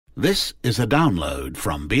This is a download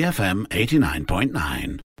from BFM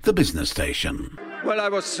 89.9, the business station. Well, I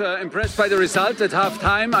was impressed by the result at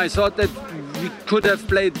half-time. I thought that we could have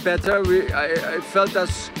played better. I felt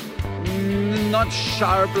us not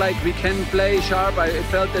sharp like we can play sharp. I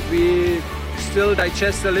felt that we still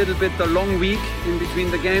digest a little bit the long week in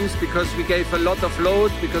between the games because we gave a lot of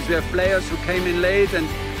load, because we have players who came in late and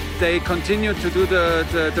they continued to do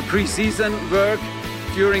the pre-season work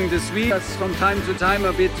during this week. From time to time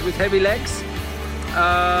a bit with heavy legs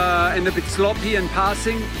and a bit sloppy in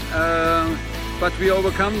passing. But we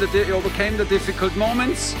overcame the difficult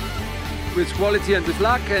moments with quality and with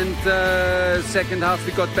luck, and second half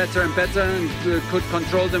we got better and better and could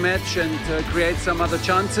control the match and create some other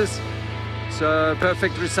chances. So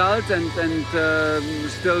perfect result and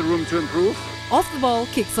still room to improve. Off the Ball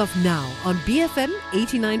kicks off now on BFM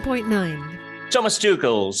 89.9. Thomas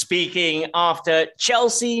Tuchel speaking after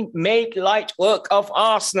Chelsea made light work of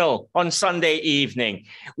Arsenal on Sunday evening.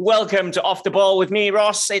 Welcome to Off the Ball with me,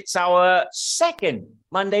 Ross. It's our second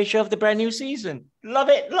Monday show of the brand new season. Love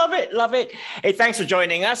it, love it, love it. Hey, thanks for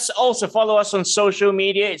joining us. Also follow us on social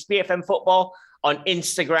media. It's BFM Football on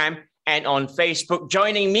Instagram and on Facebook.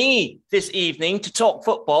 Joining me this evening to talk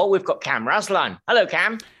football, we've got Cam Raslan. Hello,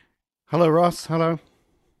 Cam. Hello, Ross. Hello.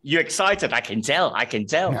 You're excited. I can tell.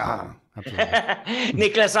 Yeah. Absolutely.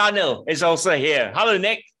 Nicholas Arnold is also here. Hello,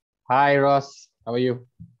 Nick. Hi, Ross. How are you?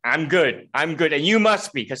 I'm good. And you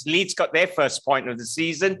must be, because Leeds got their first point of the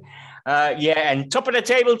season. And top of the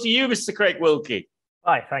table to you, Mr. Craig Wilkie.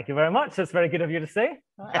 Hi, thank you very much. That's very good of you to say.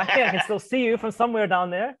 I think I can still see you from somewhere down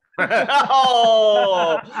there.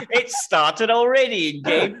 Oh, it started already in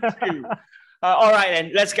game 2. All right,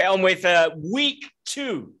 then, let's get on with week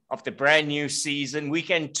 2 of the brand new season.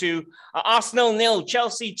 Weekend 2, Arsenal 0,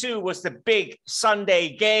 Chelsea 2 was the big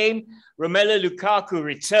Sunday game. Romelu Lukaku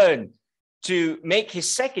returned to make his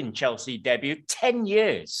second Chelsea debut 10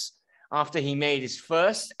 years after he made his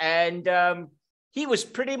first. And he was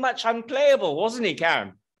pretty much unplayable, wasn't he,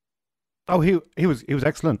 Karen? Oh, he was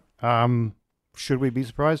excellent. Should we be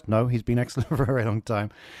surprised? No, he's been excellent for a very long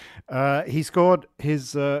time. He scored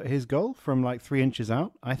his goal from like 3 inches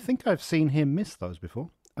out. I think I've seen him miss those before.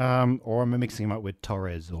 Or I'm mixing him up with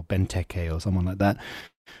Torres or Benteke or someone like that.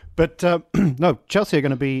 But no, Chelsea are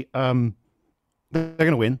going to be, they're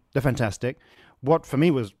going to win. They're fantastic. What for me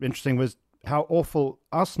was interesting was how awful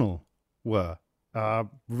Arsenal were.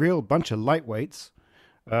 Real bunch of lightweights.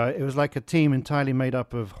 It was like a team entirely made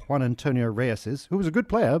up of Juan Antonio Reyes, who was a good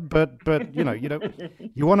player, but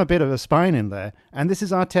you want a bit of a spine in there. And this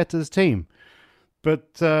is Arteta's team.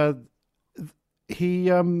 But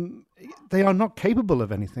they are not capable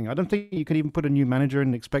of anything. I don't think you can even put a new manager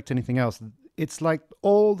and expect anything else. It's like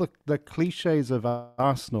all the cliches of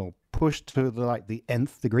Arsenal pushed to the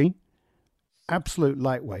nth degree. Absolute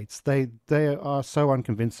lightweights. They are so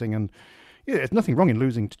unconvincing, and there's nothing wrong in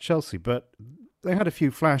losing to Chelsea, but they had a few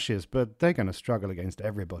flashes, but they're going to struggle against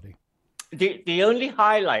everybody. The only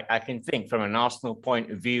highlight I can think from an Arsenal point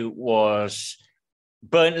of view was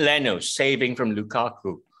Bernd Leno saving from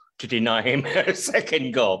Lukaku to deny him a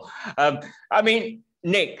second goal.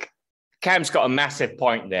 Nick, Cam's got a massive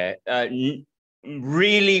point there.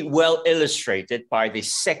 Really well illustrated by the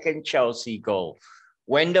second Chelsea goal.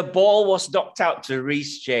 When the ball was knocked out to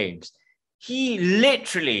Reece James, he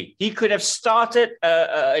could have started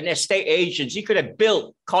an estate agent. He could have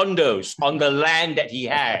built condos on the land that he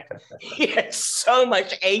had. He had so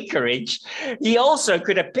much acreage. He also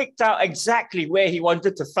could have picked out exactly where he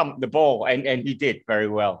wanted to thump the ball, and he did very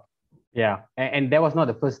well. Yeah, and that was not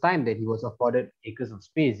the first time that he was afforded acres of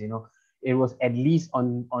space. It was at least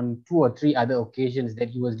on 2 or 3 other occasions that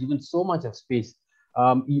he was given so much of space.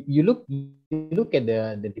 You look at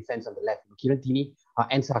the defense on the left, Kieran Tierney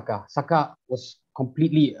and Saka. Saka was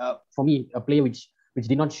completely, for me, a player which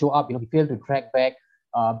did not show up. He failed to track back.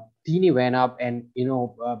 Tierney went up and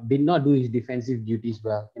did not do his defensive duties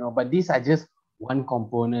well. But these are just one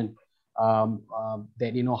component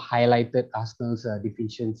that highlighted Arsenal's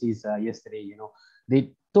deficiencies yesterday.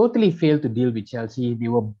 They totally failed to deal with Chelsea. They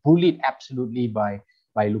were bullied absolutely by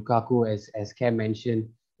Lukaku, as Cam mentioned.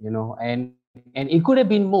 And it could have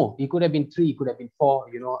been more. It could have been 3. It could have been 4.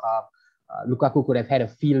 Lukaku could have had a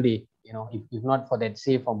field day. If not for that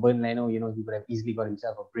save from Bernd Leno, he would have easily got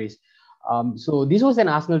himself a brace. So this was an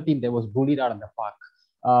Arsenal team that was bullied out of the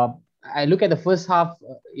park. I look at the first half.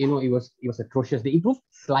 It was atrocious. They improved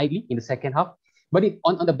slightly in the second half, but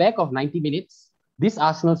on the back of 90 minutes, this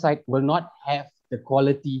Arsenal side will not have the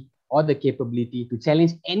quality or the capability to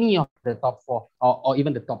challenge any of the top four or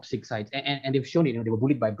even the top six sides. And they've shown it. They were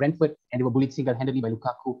bullied by Brentford and they were bullied single-handedly by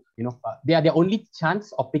Lukaku. Their only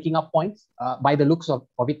chance of picking up points by the looks of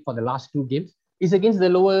it for the last two games is against the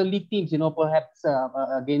lower league teams. Perhaps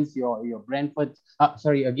against your Brentford,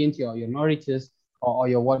 against your Norwiches or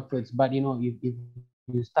your Watfords. But if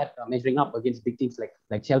you start measuring up against big teams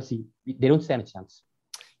like Chelsea, they don't stand a chance.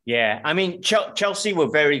 Yeah, I mean, Chelsea were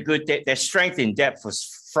very good. Their strength in depth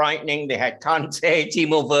was frightening. They had Kante,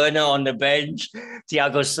 Timo Werner on the bench,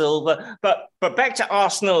 Thiago Silva. But back to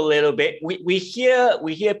Arsenal a little bit. We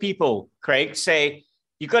hear people, Craig, say,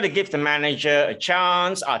 you've got to give the manager a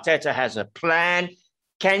chance. Arteta has a plan.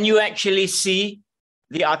 Can you actually see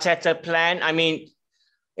the Arteta plan? I mean,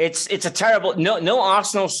 it's a terrible... No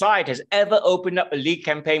Arsenal side has ever opened up a league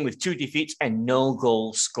campaign with 2 defeats and no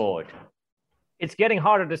goals scored. It's getting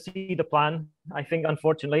harder to see the plan, I think,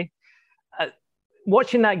 unfortunately.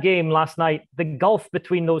 Watching that game last night, the gulf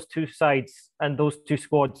between those two sides and those two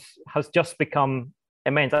squads has just become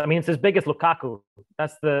immense. I mean, it's as big as Lukaku.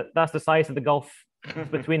 That's the size of the gulf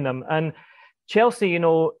between them. And Chelsea,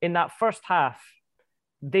 in that first half,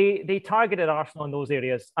 they targeted Arsenal in those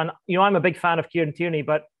areas. And, I'm a big fan of Kieran Tierney,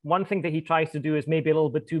 but one thing that he tries to do is maybe a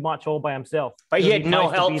little bit too much all by himself. But he had no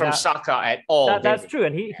help from Saka at all. That's true.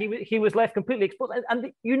 And he was left completely exposed.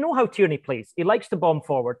 And you know how Tierney plays. He likes to bomb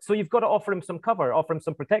forward. So you've got to offer him some cover, offer him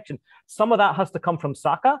some protection. Some of that has to come from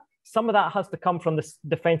Saka. Some of that has to come from the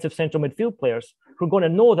defensive central midfield players who are going to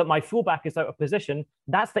know that my fullback is out of position.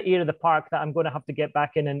 That's the area of the park that I'm going to have to get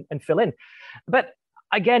back in and fill in. But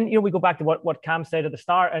again, we go back to what Cam said at the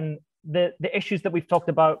start, and the issues that we've talked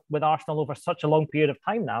about with Arsenal over such a long period of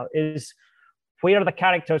time now is, where are the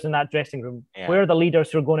characters in that dressing room? Yeah. Where are the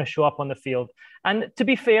leaders who are going to show up on the field? And to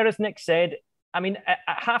be fair, as Nick said, I mean,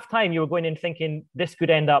 at halftime, you were going in thinking this could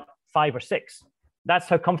end up 5 or 6. That's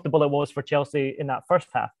how comfortable it was for Chelsea in that first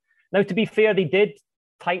half. Now, to be fair, they did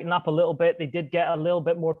tighten up a little bit. They did get a little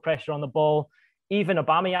bit more pressure on the ball. Even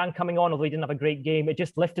Aubameyang coming on, although he didn't have a great game, it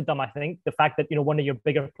just lifted them, I think. The fact that, one of your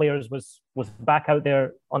bigger players was back out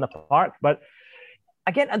there on the park. But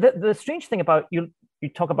again, the strange thing about you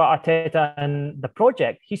talk about Arteta and the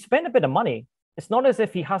project, he spent a bit of money. It's not as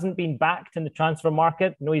if he hasn't been backed in the transfer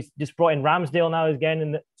market. He's just brought in Ramsdale now again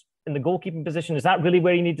in the goalkeeping position. Is that really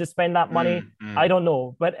where he needs to spend that money? I don't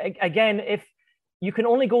know. But again, if you can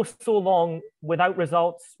only go so long without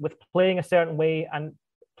results, with playing a certain way, and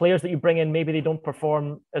players that you bring in, maybe they don't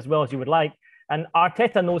perform as well as you would like. And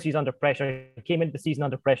Arteta knows he's under pressure. He came into the season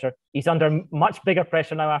under pressure. He's under much bigger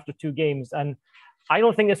pressure now after 2 games. And I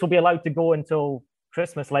don't think this will be allowed to go until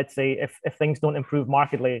Christmas, let's say, if things don't improve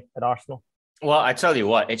markedly at Arsenal. Well, I tell you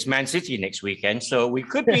what, it's Man City next weekend, so we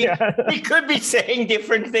could be saying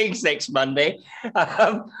different things next Monday.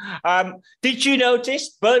 Did you notice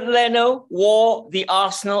Bernd Leno wore the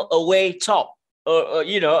Arsenal away top,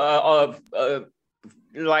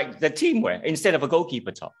 like the team wear, instead of a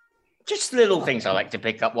goalkeeper top? Just little things I like to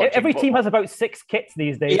pick up. Every team has about 6 kits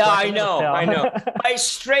these days. Yeah, I know. But it's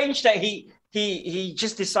strange that he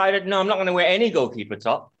just decided, no, I'm not going to wear any goalkeeper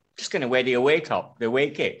top. Just going to wear the away top, the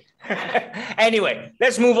away kit. Anyway,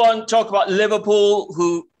 let's move on. Talk about Liverpool,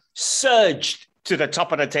 who surged to the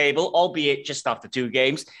top of the table, albeit just after 2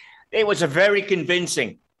 games. It was a very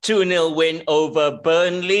convincing 2-0 win over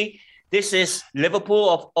Burnley. This is Liverpool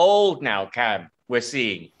of old now, Cam, we're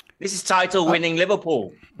seeing. This is title-winning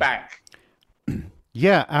Liverpool back.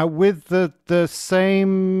 Yeah, with the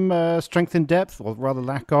same strength in depth, or rather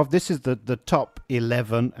lack of. This is the top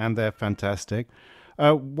 11, and they're fantastic.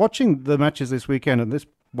 Watching the matches this weekend, and this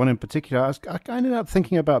one in particular, I ended up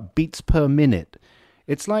thinking about beats per minute.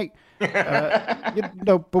 It's like,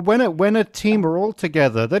 but when a team are all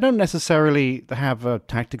together, they don't necessarily have a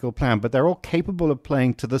tactical plan, but they're all capable of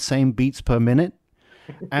playing to the same beats per minute.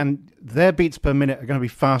 And their beats per minute are going to be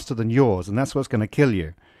faster than yours, and that's what's going to kill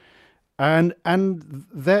you. And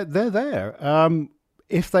they're there.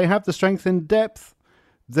 If they have the strength in depth,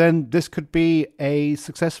 then this could be a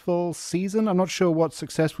successful season. I'm not sure what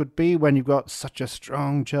success would be when you've got such a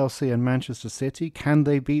strong Chelsea and Manchester City. Can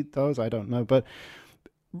they beat those? I don't know. But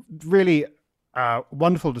really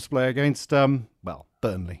wonderful display against,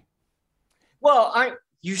 Burnley. Well,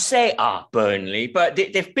 you say, Burnley, but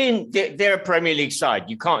they're a Premier League side.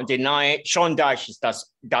 You can't deny it. Sean Dyche has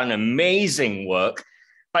done amazing work.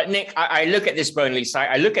 But Nick, I look at this Burnley side.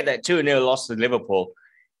 I look at that 2-0 loss to Liverpool,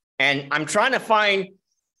 and I'm trying to find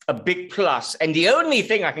a big plus. And the only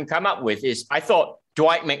thing I can come up with is I thought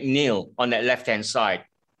Dwight McNeil on that left-hand side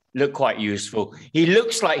looked quite useful. He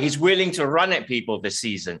looks like he's willing to run at people this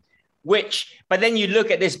season. But then you look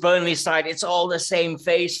at this Burnley side, it's all the same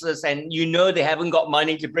faces, and you know they haven't got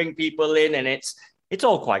money to bring people in, and it's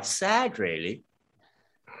all quite sad, really.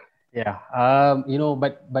 Yeah,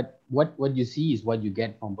 but what you see is what you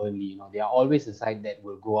get from Burnley. They are always a side that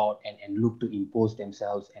will go out and look to impose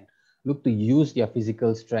themselves and look to use their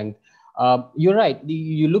physical strength. You're right.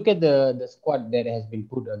 You look at the squad that has been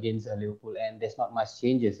put against Liverpool, and there's not much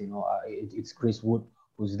changes. It's Chris Wood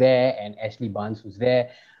who's there and Ashley Barnes who's there.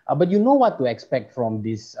 But you know what to expect from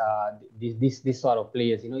this sort of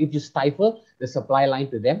players. If you stifle the supply line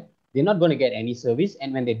to them, they're not going to get any service.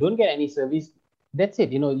 And when they don't get any service, that's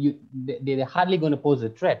it. They're hardly going to pose a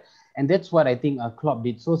threat. And that's what I think Klopp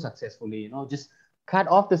did so successfully. Just cut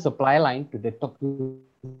off the supply line to the top two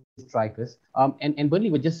strikers. And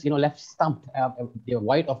Burnley were just left stumped. They're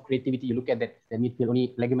wide of creativity. You look at that midfield.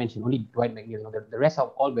 Only, like you mentioned, only Dwight McNeil. The rest are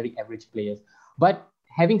all very average players. But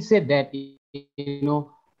having said that,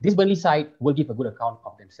 this Burnley side will give a good account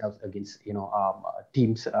of themselves against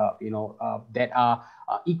teams that are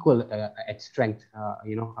equal at strength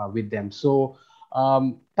with them. So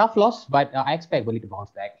tough loss, but I expect Burnley to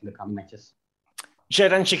bounce back in the coming matches.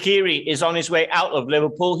 Xherdan Shaqiri is on his way out of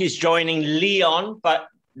Liverpool. He's joining Lyon, but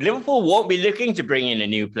Liverpool won't be looking to bring in a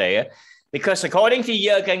new player because according to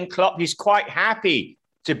Jurgen Klopp, he's quite happy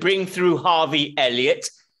to bring through Harvey Elliott.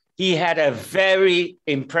 He had a very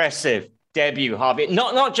impressive debut, Harvey.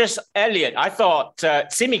 Not just Elliott. I thought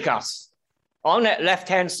Tsimikas on that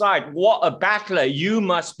left-hand side. What a battler. You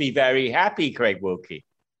must be very happy, Craig Wilkie.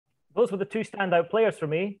 Those were the two standout players for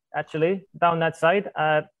me, actually, down that side.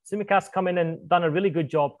 Tsimikas come in and done a really good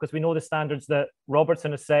job because we know the standards that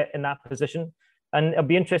Robertson has set in that position. And it'll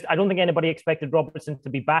be interesting. I don't think anybody expected Robertson to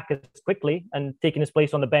be back as quickly and taking his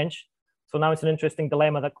place on the bench. So now it's an interesting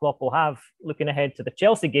dilemma that Klopp will have looking ahead to the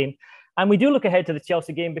Chelsea game. And we do look ahead to the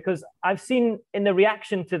Chelsea game because I've seen in the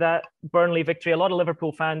reaction to that Burnley victory, a lot of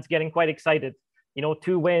Liverpool fans getting quite excited.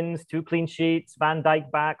 2 wins, 2 clean sheets, Van Dijk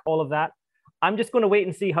back, all of that. I'm just going to wait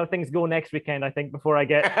and see how things go next weekend, I think, before I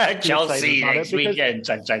get Chelsea next weekend.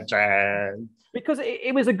 Because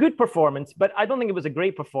it was a good performance, but I don't think it was a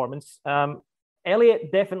great performance.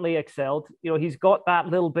 Elliott definitely excelled. He's got that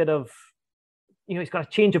little bit of, he's got a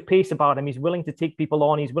change of pace about him. He's willing to take people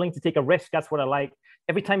on. He's willing to take a risk. That's what I like.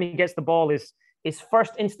 Every time he gets the ball, his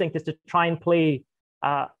first instinct is to try and play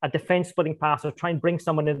a defense splitting pass or try and bring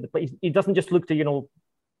someone into the play. He doesn't just look to,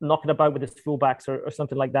 knock it about with his fullbacks or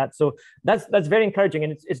something like that. So that's very encouraging.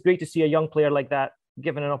 And it's great to see a young player like that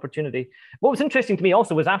given an opportunity. What was interesting to me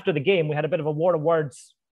also was after the game, we had a bit of a war of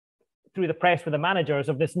words through the press with the managers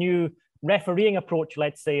of this new refereeing approach,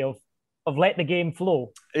 let's say, of let the game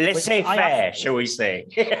flow. Laissez-faire, shall we say.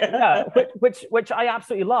 Yeah, which I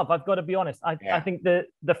absolutely love. I've got to be honest. I think the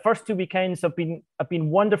first 2 weekends have been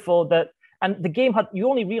wonderful. And the game you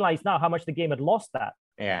only realize now how much the game had lost that.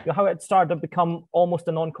 Yeah. How it started to become almost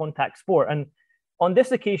a non-contact sport. And on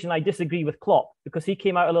this occasion, I disagree with Klopp because he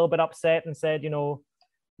came out a little bit upset and said,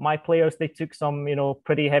 my players, they took some,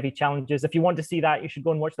 pretty heavy challenges. If you want to see that, you should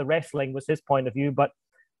go and watch the wrestling, was his point of view. But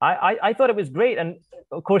I thought it was great. And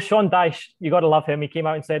of course, Sean Dyche, you got to love him. He came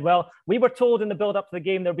out and said, well, we were told in the build up to the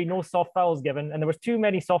game, there'd be no soft fouls given. And there was too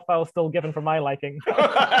many soft fouls still given for my liking.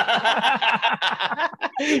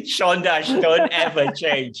 Sean Dyche, don't ever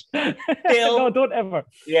change. No, don't ever.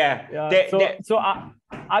 Yeah. So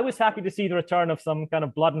I was happy to see the return of some kind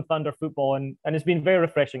of blood and thunder football. And it's been very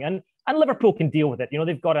refreshing. And Liverpool can deal with it.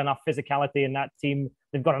 They've got enough physicality in that team.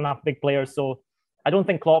 They've got enough big players. So I don't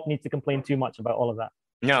think Klopp needs to complain too much about all of that.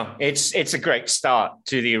 No, it's a great start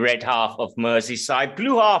to the red half of Merseyside.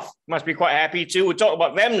 Blue half must be quite happy too. We'll talk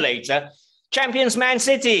about them later. Champions Man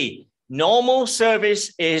City. Normal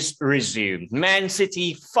service is resumed. Man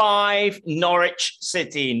City 5, Norwich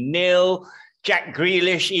City 0. Jack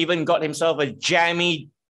Grealish even got himself a jammy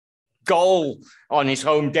goal on his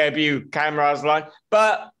home debut, Cameron Aslan.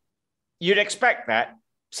 But you'd expect that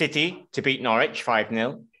City to beat Norwich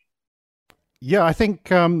 5-0. Yeah, I think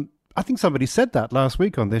somebody said that last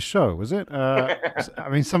week on this show, was it?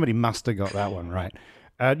 Somebody must have got that one right.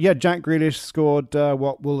 Jack Grealish scored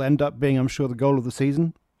what will end up being, I'm sure, the goal of the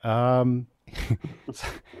season. I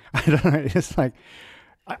don't know. It's like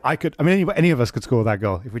any of us could score that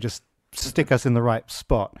goal if we just stick us in the right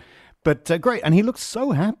spot. But great, and he looked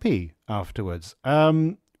so happy afterwards,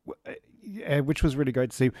 which was really great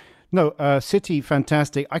to see. No, City,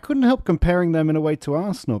 fantastic. I couldn't help comparing them in a way to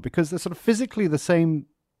Arsenal because they're sort of physically the same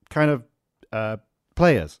kind of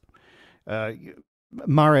players.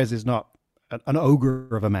 Mahrez is not an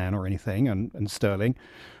ogre of a man or anything, and Sterling.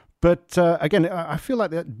 But again, I feel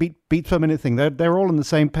like that beat per minute thing. They're all on the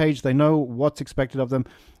same page. They know what's expected of them.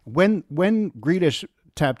 When Grealish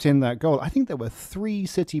tapped in that goal, I think there were 3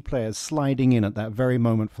 City players sliding in at that very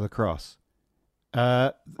moment for the cross.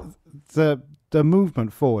 The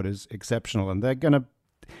movement forward is exceptional, and they're getting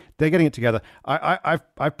it together.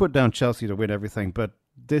 I've put down Chelsea to win everything, but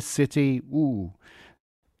this City,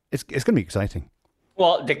 it's going to be exciting.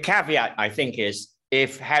 Well, the caveat, I think, is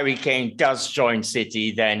if Harry Kane does join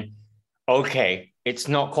City, then okay, it's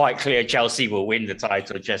not quite clear Chelsea will win the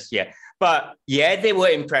title just yet. But yeah, they were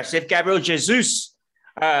impressive. Gabriel Jesus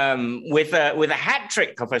with a hat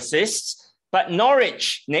trick of assists. But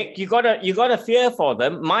Norwich, Nick, you gotta fear for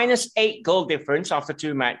them. -8 goal difference after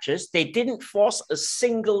 2 matches. They didn't force a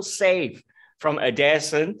single save from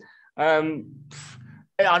Ederson.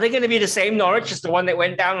 Are they going to be the same Norwich as the one that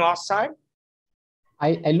went down last time?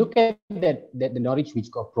 I look at that the Norwich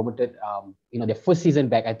which got promoted, their first season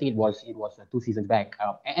back. I think it was 2 seasons back,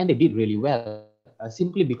 and they did really well.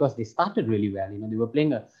 Simply because they started really well. They were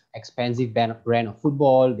playing an expensive brand of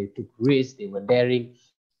football. They took risks. They were daring.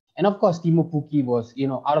 And of course, Timo Pukki was,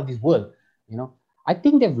 out of this world. I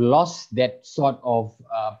think they've lost that sort of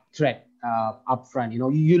threat up front.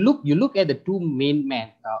 You look at the 2 main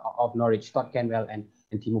men of Norwich, Todd Cantwell and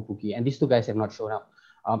Timo Pukki, and these 2 guys have not shown up.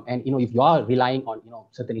 And if you are relying on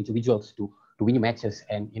certain individuals to win your matches,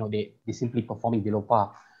 and they simply performing below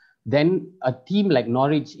par, then a team like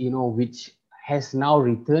Norwich, which has now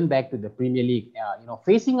returned back to the Premier League,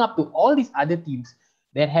 facing up to all these other teams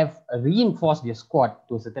that have reinforced their squad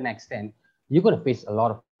to a certain extent, you're going to face a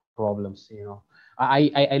lot of problems.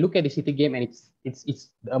 I look at the City game, and it's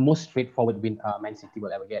the most straightforward win Man City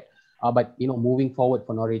will ever get. But moving forward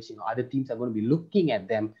for Norwich, other teams are going to be looking at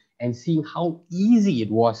them and seeing how easy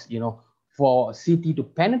it was, for City to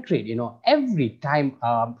penetrate. Every time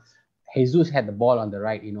Jesus had the ball on the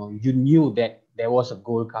right, you knew that there was a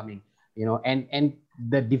goal coming. And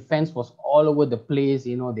the defense was all over the place.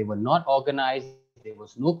 They were not organized. There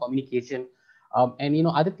was no communication. And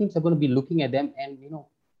other teams are going to be looking at them and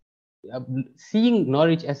seeing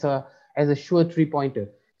Norwich as a sure 3-pointer.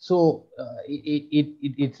 So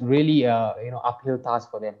it's really uphill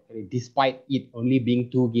task for them. Despite it only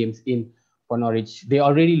being 2 games in for Norwich, they're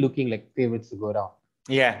already looking like favourites to go down.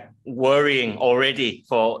 Yeah, worrying already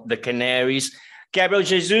for the Canaries. Gabriel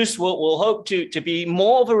Jesus will hope to be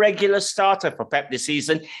more of a regular starter for Pep this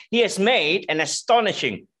season. He has made an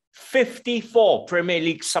astonishing 54 Premier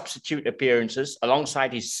League substitute appearances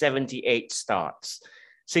alongside his 78 starts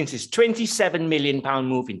since his £27 million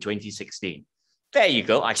move in 2016. There you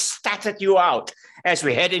go. I statted you out as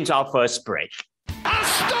we head into our first break.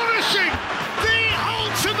 Astonishing! The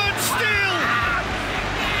ultimate steal!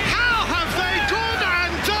 How have they gone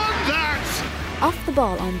and done that? Off the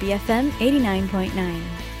Ball on BFM 89.9.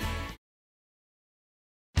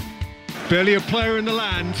 Barely a player in the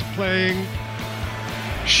land playing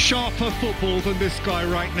sharper football than this guy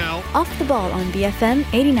right now. Off the Ball on BFM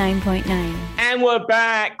 89.9. And we're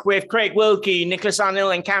back with Craig Wilkie, Nicholas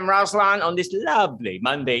Arnell and Cam Raslan on this lovely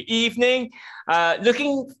Monday evening.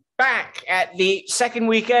 Looking back at the second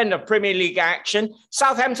weekend of Premier League action,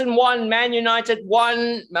 Southampton won, Man United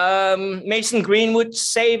won, Mason Greenwood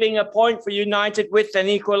saving a point for United with an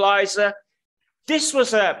equaliser. This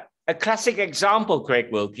was a classic example, Craig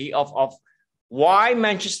Wilkie, of why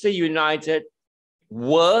Manchester United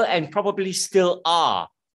were and probably still are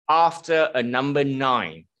after a number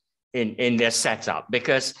 9 in their setup,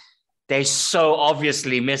 because they so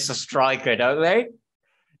obviously miss a striker, don't they?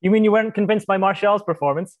 You mean you weren't convinced by Martial's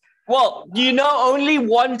performance? Well, only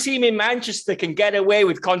one team in Manchester can get away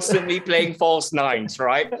with constantly playing false 9s,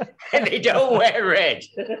 right? And they don't wear red.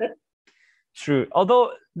 True.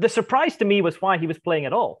 Although the surprise to me was why he was playing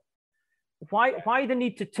at all. Why the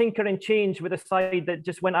need to tinker and change with a side that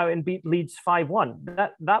just went out and beat Leeds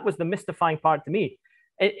 5-1? That was the mystifying part to me.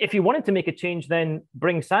 If you wanted to make a change, then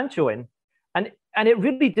bring Sancho in. And it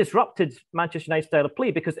really disrupted Manchester United's style of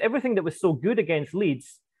play, because everything that was so good against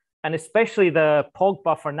Leeds, and especially the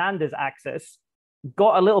Pogba-Fernandes axis,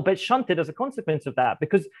 got a little bit shunted as a consequence of that,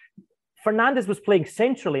 because Fernandes was playing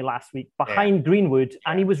centrally last week behind Greenwood,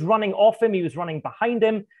 and he was running off him, he was running behind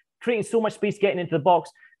him, creating so much space getting into the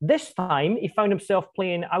box. This time, he found himself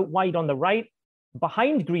playing out wide on the right,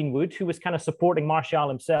 behind Greenwood, who was kind of supporting Martial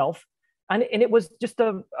himself. And it was just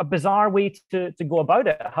a bizarre way to go about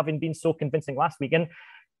it, having been so convincing last week. And,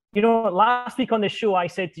 last week on this show, I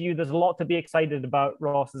said to you, there's a lot to be excited about,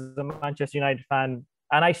 Ross, as a Manchester United fan.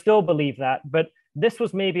 And I still believe that. But this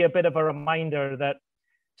was maybe a bit of a reminder that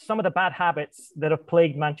some of the bad habits that have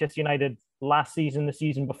plagued Manchester United last season, the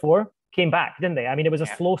season before, came back, didn't they? I mean, it was a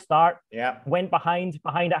slow start, went behind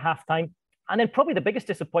at halftime. And then probably the biggest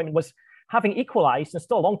disappointment was having equalised, and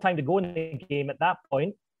still a long time to go in the game at that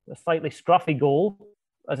point, a slightly scruffy goal,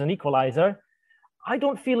 as an equaliser. I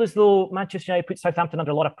don't feel as though Manchester United put Southampton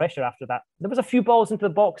under a lot of pressure after that. There was a few balls into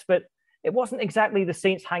the box, but it wasn't exactly the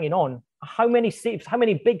Saints hanging on. How many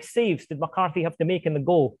big saves did McCarthy have to make in the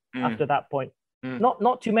goal after that point?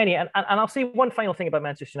 Not too many. And I'll say one final thing about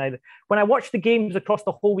Manchester United. When I watched the games across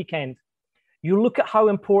the whole weekend, you look at how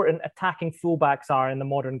important attacking fullbacks are in the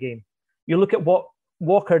modern game. You look at what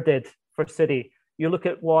Walker did for City. You look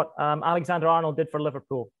at what Alexander-Arnold did for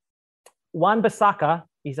Liverpool. Wan-Bissaka,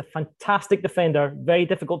 he's a fantastic defender, very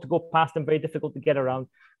difficult to go past him, very difficult to get around.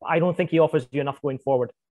 I don't think he offers you enough going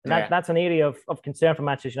forward. And that's an area of concern for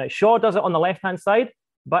Manchester United. Shaw does it on the left-hand side,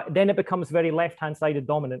 but then it becomes very left-hand sided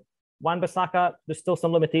dominant. Wan-Bissaka, there's still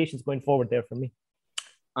some limitations going forward there for me.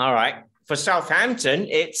 All right. For Southampton,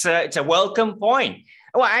 it's a welcome point.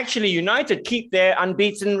 Well, actually, United keep their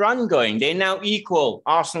unbeaten run going. They now equal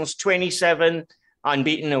Arsenal's 27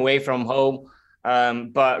 unbeaten away from home.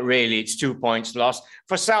 But really, it's 2 points lost.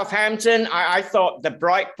 For Southampton, I thought the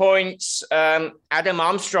bright points, Adam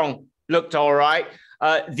Armstrong looked all right.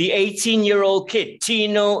 The 18-year-old kid,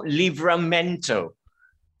 Tino Livramento,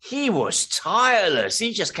 he was tireless.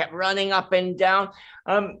 He just kept running up and down.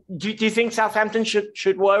 Do you think Southampton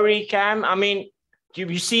should worry, Cam? I mean, have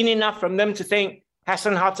you seen enough from them to think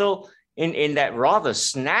Hassan Huttel in that rather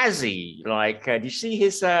snazzy, do you see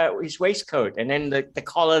his waistcoat and then the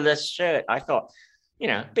collarless shirt? I thought,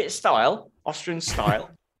 a bit of style, Austrian style.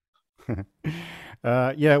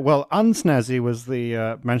 Yeah, well, unsnazzy was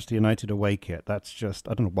the Manchester United away kit. That's just,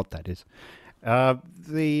 I don't know what that is.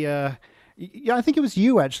 Yeah, I think it was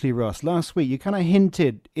you actually, Ross, last week. You kind of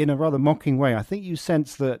hinted in a rather mocking way. I think you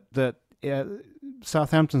sensed that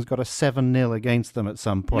Southampton's got a 7-0 against them at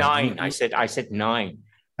some point. 9. I said 9.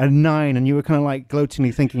 A 9, and you were kind of like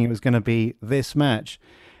gloatingly thinking it was going to be this match.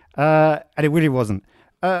 And it really wasn't.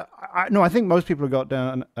 I think most people have got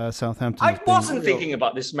down Southampton. I wasn't thinking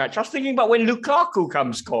about this match. I was thinking about when Lukaku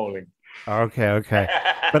comes calling. Okay.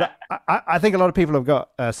 But I think a lot of people have got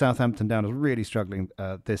Southampton down as really struggling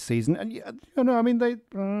this season. And, I mean,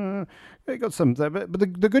 they got some there. But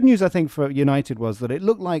the good news, I think, for United was that it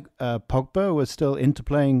looked like Pogba was still into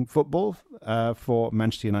playing football for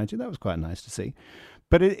Manchester United. That was quite nice to see.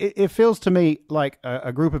 But it feels to me like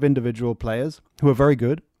a group of individual players who are very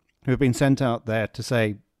good, who have been sent out there to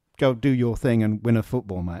say, go do your thing and win a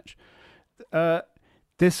football match.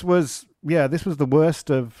 This was the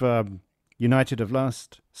worst of United of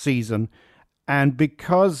last season. And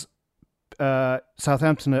because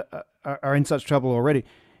Southampton are in such trouble already,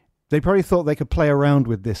 they probably thought they could play around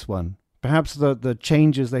with this one. Perhaps the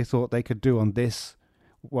changes they thought they could do on this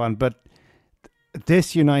one. But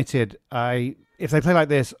this United, if they play like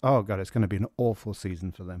this, oh God, it's going to be an awful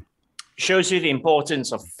season for them. Shows you the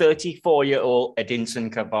importance of 34-year-old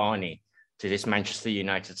Edinson Cavani to this Manchester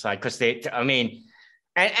United side. Because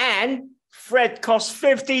and Fred cost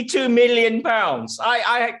 £52 million.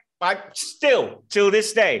 I still, till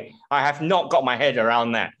this day, I have not got my head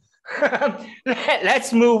around that.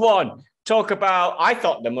 Let's move on. Talk about, I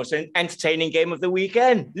thought, the most entertaining game of the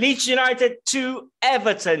weekend. Leeds United 2,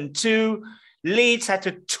 Everton 2. Leeds had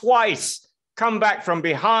to twice come back from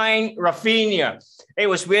behind. Rafinha. It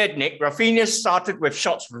was weird, Nick. Rafinha started with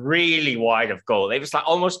shots really wide of goal. It was like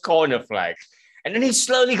almost corner flags. And then he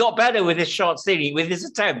slowly got better with his shots, didn't he? With his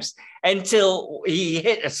attempts until he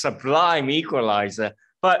hit a sublime equalizer.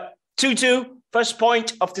 But 2-2, first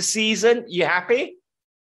point of the season. You happy?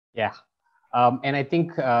 Yeah. And I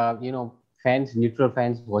think, neutral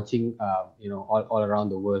fans watching, all around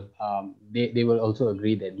the world, they will also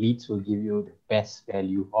agree that Leeds will give you the best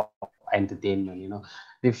value of entertainment.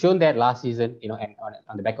 They've shown that last season, and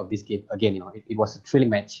on the back of this game, again, it was a thrilling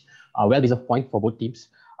match. Well-deserved point for both teams.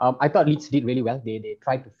 I thought Leeds did really well. They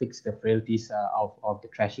tried to fix the frailties of the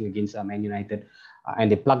trashing against Man United,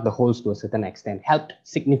 and they plugged the holes to a certain extent, helped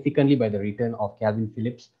significantly by the return of Calvin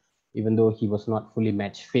Phillips, even though he was not fully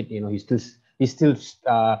match fit. He's still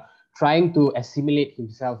trying to assimilate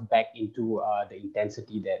himself back into the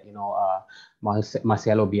intensity that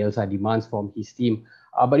Marcelo Bielsa demands from his team.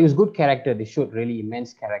 But it was good character. They showed really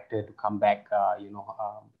immense character to come back,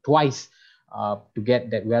 twice to get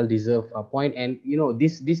that well-deserved point. And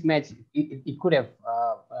this match, it could have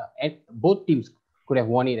both teams could have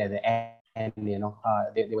won it at the end.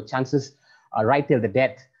 There were chances right till the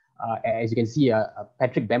death. As you can see,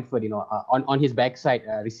 Patrick Bamford, on his backside,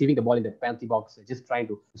 receiving the ball in the penalty box, just trying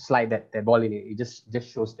to slide that ball in. It just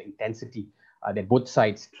shows the intensity that both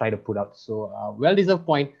sides try to put out. So, well-deserved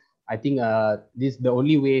point. I think the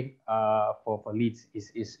only way for Leeds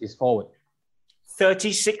is forward.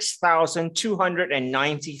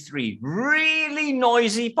 36,293 really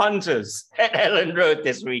noisy punters at Ellen Road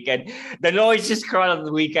this weekend. The noisiest crowd of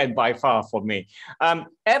the weekend by far for me.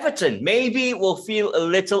 Everton maybe will feel a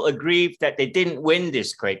little aggrieved that they didn't win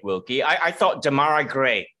this, Craig Wilkie. I thought Demarai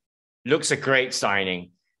Gray looks a great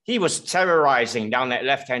signing. He was terrorizing down that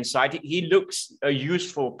left-hand side. He looks a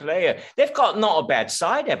useful player. They've got not a bad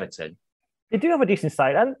side, Everton. They do have a decent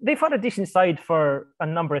side, and they've had a decent side for a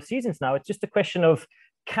number of seasons now. It's just a question of,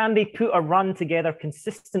 can they put a run together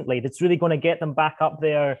consistently that's really going to get them back up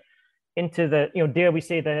there into the, dare we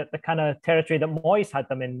say, the kind of territory that Moyes had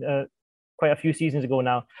them in quite a few seasons ago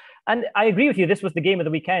now. And I agree with you, this was the game of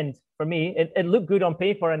the weekend for me. It looked good on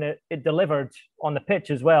paper, and it delivered on the pitch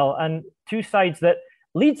as well. And two sides that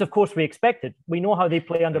Leeds, of course, we expected. We know how they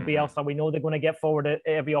play under Bielsa. We know they're going to get forward at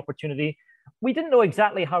every opportunity. We didn't know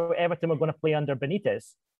exactly how Everton were going to play under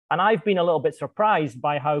Benitez. And I've been a little bit surprised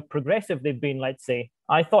by how progressive they've been, let's say.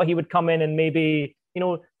 I thought he would come in and maybe,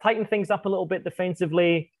 tighten things up a little bit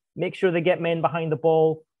defensively, make sure they get men behind the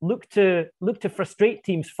ball, look to frustrate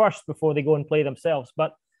teams first before they go and play themselves.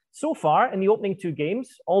 But so far, in the opening two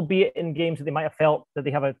games, albeit in games that they might have felt that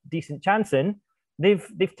they have a decent chance in, they've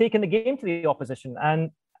taken the game to the opposition.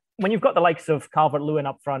 And when you've got the likes of Calvert-Lewin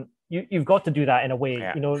up front, you've got to do that in a way.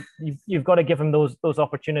 Yeah. You've got to give him those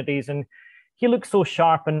opportunities. And he looks so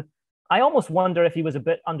sharp. And I almost wonder if he was a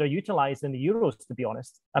bit underutilized in the Euros, to be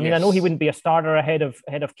honest. I mean, yes. I know he wouldn't be a starter ahead of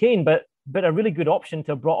Kane, but a really good option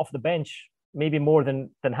to have brought off the bench, maybe more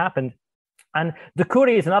than happened. And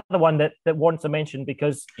Doucouré is another one that warrants a mention,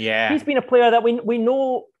 because he's been a player that we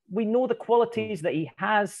know the qualities that he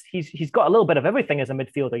has. He's got a little bit of everything as a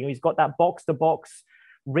midfielder. He's got that box-to-box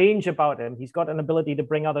range about him. He's got an ability to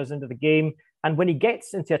bring others into the game. And when he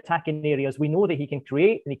gets into attacking areas, we know that he can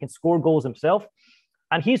create and he can score goals himself.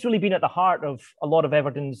 And he's really been at the heart of a lot of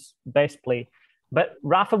Everton's best play. But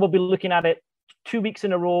Rafa will be looking at it 2 weeks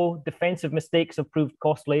in a row. Defensive mistakes have proved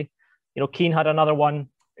costly. Keane had another one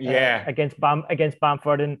against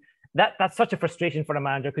Bamford. And that's such a frustration for a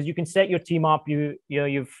manager, because you can set your team up,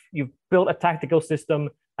 you've built a tactical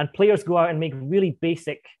system, and players go out and make really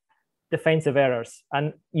basic defensive errors,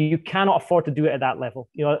 and you cannot afford to do it at that level.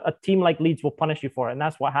 A team like Leeds will punish you for it, and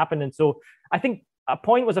that's what happened. And so I think a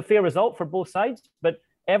point was a fair result for both sides, but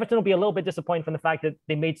Everton will be a little bit disappointed from the fact that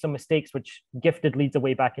they made some mistakes which gifted Leeds a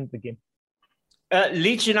way back into the game.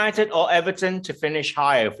 Leeds United or Everton to finish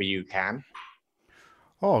higher for you, Cam?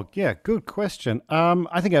 Oh, yeah, good question.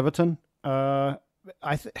 I think Everton. I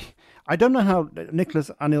don't know how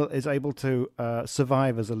Nicholas Anil is able to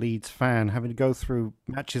survive as a Leeds fan, having to go through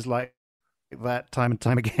matches like that time and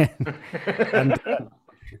time again. And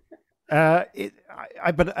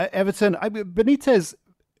Everton, Benitez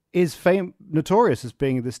is notorious as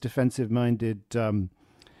being this defensive-minded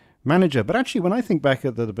manager. But actually, when I think back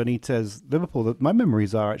at the Benitez Liverpool, my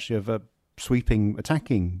memories are actually of a sweeping,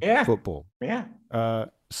 attacking football. Yeah.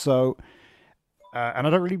 And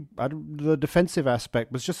the defensive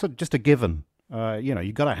aspect was just a given.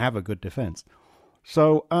 You've got to have a good defense.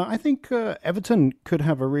 So I think Everton could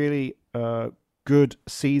have a really good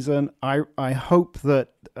season. I hope that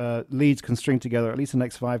Leeds can string together at least the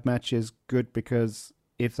next 5 matches good, because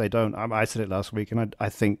if they don't, I said it last week, and I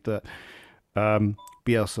think that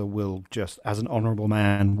Bielsa will just, as an honourable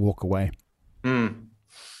man, walk away. All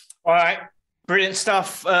right, brilliant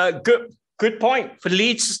stuff. Good point for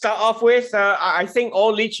Leeds to start off with. I think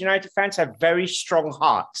all Leeds United fans have very strong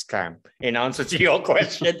hearts, Cam, in answer to your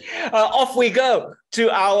question. Off we go to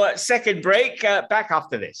our second break. Back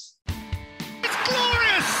after this. It's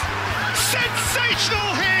glorious!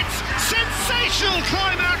 Sensational hit! Sensational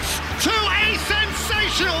climax to a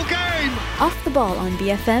sensational game! Off the ball on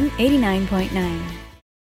BFM 89.9.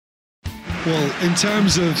 Well, in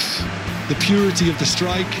terms of the purity of the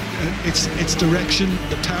strike, its direction,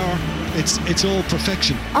 the power, it's all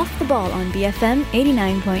perfection. Off the ball on BFM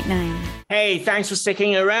 89.9. Hey, thanks for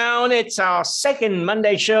sticking around. It's our second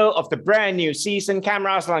Monday show of the brand new season. Cam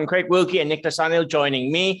Raslan, Craig Wilkie, and Nicholas Anil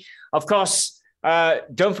joining me. Of course,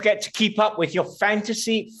 don't forget to keep up with your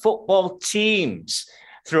fantasy football teams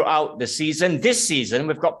throughout the season. This season,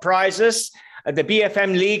 we've got prizes. The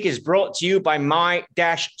BFM League is brought to you by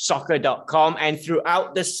my-soccer.com. And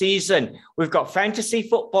throughout the season, we've got fantasy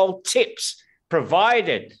football tips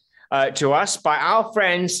provided to us by our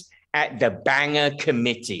friends at the Banger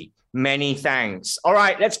Committee. Many thanks. All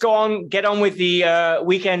right, let's get on with the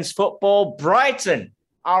weekend's football. Brighton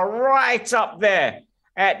are right up there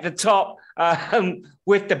at the top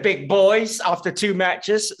with the big boys after 2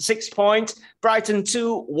 matches, 6 points. Brighton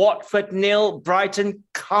 2, Watford 0. Brighton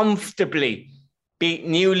comfortably beat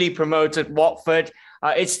newly promoted Watford.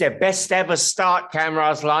 It's their best ever start, Cam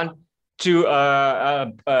Raslan, to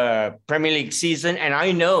a Premier League season. And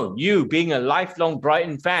I know you, being a lifelong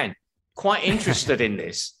Brighton fan, quite interested in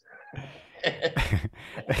this.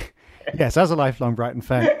 Yes, as a lifelong Brighton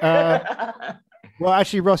fan. Well,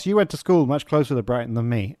 actually, Ross, you went to school much closer to Brighton than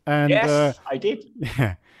me. And, yes, I did.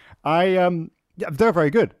 Yeah. They're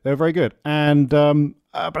very good. They're very good. And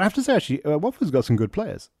but I have to say, actually, Watford's got some good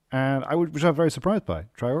players, and which I'm very surprised by.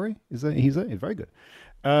 Traore, he's very good.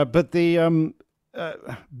 But the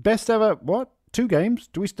best ever, what? 2 games?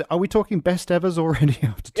 Are we talking best evers already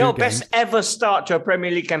after 2 games? Best ever start to a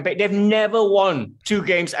Premier League campaign. They've never won 2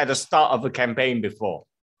 games at the start of a campaign before.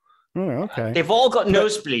 Oh, okay. They've all got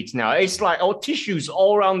nosebleeds now. It's like all tissues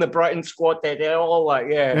all around the Brighton squad. They're all like,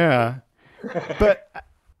 yeah. But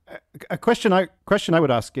a question I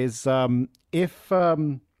would ask is if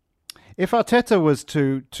Arteta was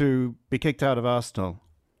to be kicked out of Arsenal,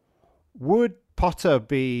 would Potter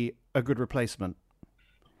be a good replacement?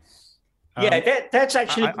 Yeah, that's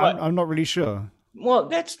actually. I'm not really sure. Well,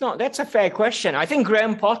 that's a fair question. I think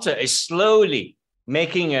Graham Potter is slowly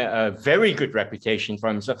making a very good reputation for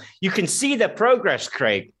himself. You can see the progress,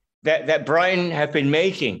 Craig, that Brighton have been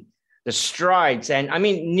making, the strides. And I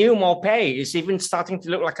mean, Neil Maupay is even starting to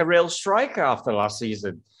look like a real striker after last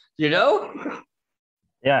season, you know?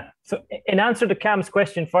 Yeah. So in answer to Cam's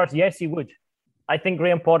question first, yes, he would. I think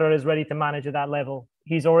Graham Potter is ready to manage at that level.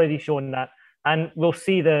 He's already shown that. And we'll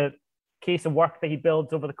see the case of work that he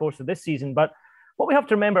builds over the course of this season. But what we have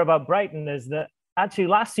to remember about Brighton is that actually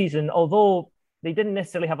last season, although they didn't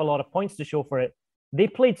necessarily have a lot of points to show for it, they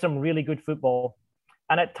played some really good football.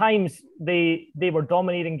 And at times they were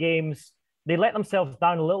dominating games. They let themselves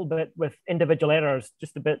down a little bit with individual errors,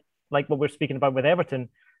 just a bit like what we're speaking about with Everton.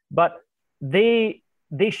 But they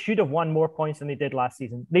should have won more points than they did last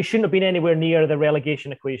season. They shouldn't have been anywhere near the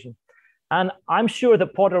relegation equation. And I'm sure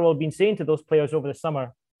that Potter will have been saying to those players over the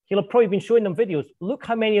summer, he'll have probably been showing them videos. Look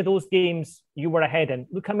how many of those games you were ahead in.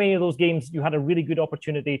 Look how many of those games you had a really good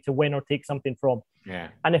opportunity to win or take something from. Yeah.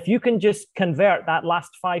 And if you can just convert that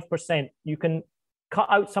last 5%, you can cut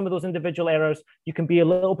out some of those individual errors. You can be a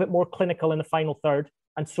little bit more clinical in the final third.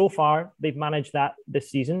 And so far, they've managed that this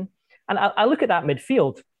season. And I look at that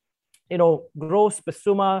midfield. You know, Gross,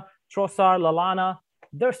 Basuma, Trossard, Lallana.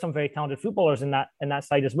 There's some very talented footballers in that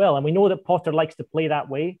side as well. And we know that Potter likes to play that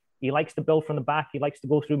way. He likes to build from the back. He likes to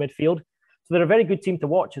go through midfield. So they're a very good team to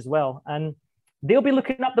watch as well. And they'll be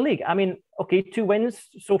looking up the league. I mean, okay, 2 wins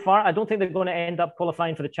so far. I don't think they're going to end up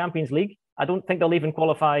qualifying for the Champions League. I don't think they'll even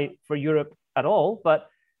qualify for Europe at all. But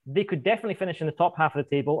they could definitely finish in the top half of the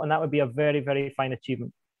table. And that would be a very, very fine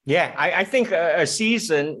achievement. Yeah, I think a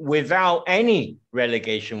season without any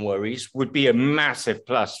relegation worries would be a massive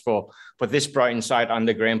plus for this Brighton side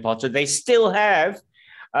under Graham Potter. They still have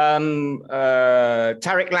Tariq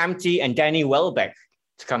Lamptey and Danny Welbeck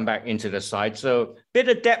to come back into the side. So bit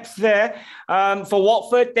of depth there. For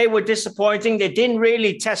Watford, they were disappointing. They didn't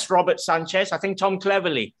really test Robert Sanchez. I think Tom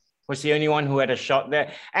Cleverley was the only one who had a shot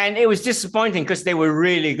there. And it was disappointing because they were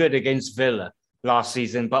really good against Villa last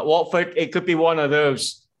season. But Watford, it could be one of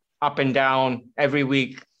those up and down every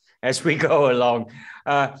week as we go along.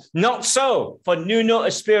 Not so for Nuno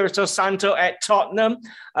Espirito Santo at Tottenham.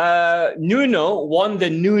 Nuno won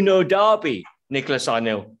the Nuno Derby, Nicholas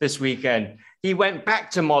Arnil, this weekend. He went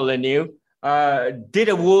back to Molineux, did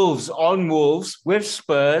a Wolves on Wolves with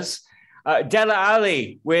Spurs. Dele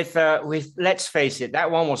Alli with, let's face it,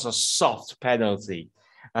 that one was a soft penalty.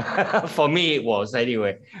 For me, it was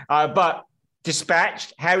anyway. But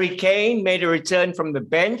dispatched. Harry Kane made a return from the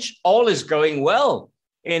bench. All is going well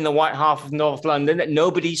in the white half of North London that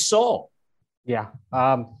nobody saw. Yeah,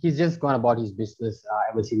 he's just gone about his business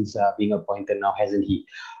ever since being appointed now, hasn't he?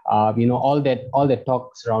 All that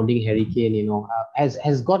talk surrounding Harry Kane,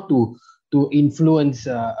 has got to influence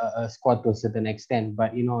a squad to a certain extent.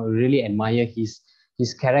 But really admire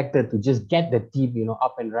his character to just get the team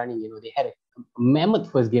up and running. They had a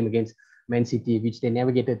mammoth first game against Man City, which they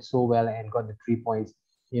navigated so well and got the 3 points.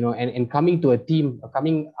 And coming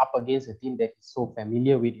up against a team that is so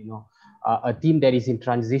familiar with, a team that is in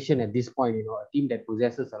transition at this point, a team that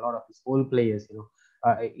possesses a lot of his old players,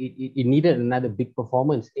 it needed another big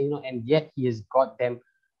performance, and yet he has got them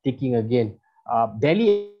ticking again.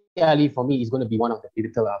 Dele Alli, for me, is going to be one of the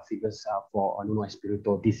pivotal figures for Nuno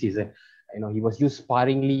Espirito this season. He was used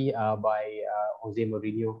sparingly by Jose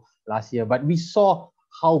Mourinho last year, but we saw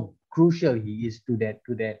how crucial he is to that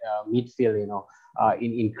midfield,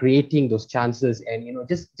 in creating those chances and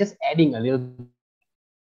just adding a little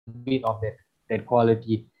bit of that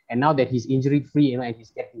quality. And now that he's injury free, and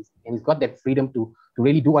he's got that freedom to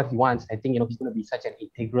really do what he wants, I think he's going to be such an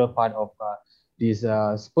integral part of this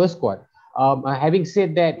Spurs squad. Having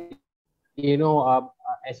said that,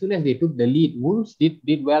 as soon as they took the lead, Wolves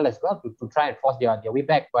did well as well to try and force their way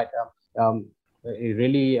back, but it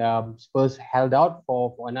really Spurs held out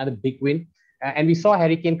for another big win. And we saw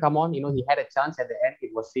Harry Kane come on. He had a chance at the end.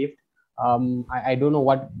 It was saved. I don't know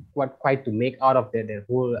what quite to make out of that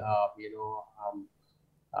whole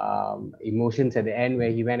emotions at the end,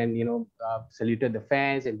 where he went and saluted the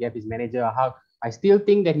fans and gave his manager a hug. I still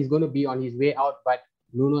think that he's going to be on his way out, but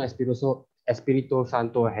Nuno Espirito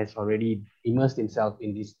Santo has already immersed himself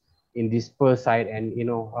in this Spurs side, and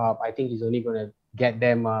I think he's only going to get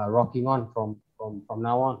them rocking on from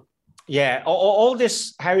now on. Yeah, all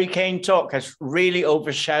this Harry Kane talk has really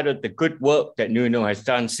overshadowed the good work that Nuno has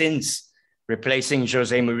done since replacing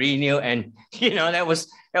Jose Mourinho, and that was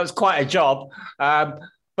quite a job.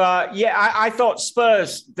 But yeah, I thought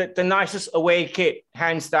Spurs, the nicest away kit,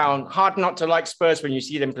 hands down. Hard not to like Spurs when you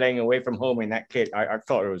see them playing away from home in that kit. I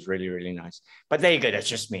thought it was really, really nice. But there you go, that's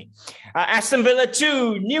just me. Aston Villa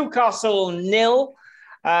 2, Newcastle 0.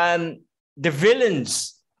 The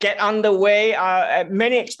Villains get underway.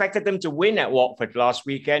 Many expected them to win at Watford last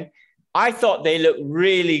weekend. I thought they looked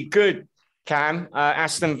really good, Cam,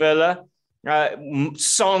 Aston Villa.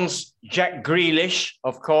 Son's Jack Grealish,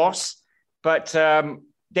 of course. But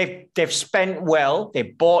they've spent well, they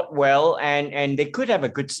bought well, and they could have a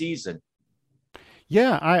good season.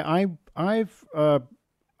 Yeah, I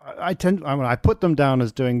put them down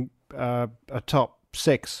as doing a top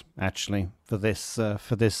 6 actually for this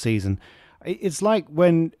season. It's like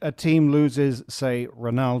when a team loses, say,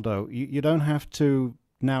 Ronaldo, you don't have to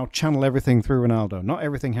now channel everything through Ronaldo. Not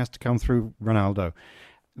everything has to come through Ronaldo.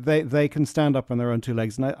 They can stand up on their own 2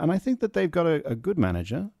 legs, and I think that they've got a good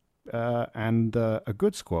manager. And a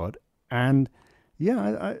good squad, and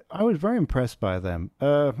yeah, I was very impressed by them.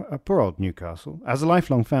 Poor old Newcastle, as a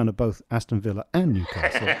lifelong fan of both Aston Villa and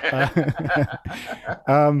Newcastle.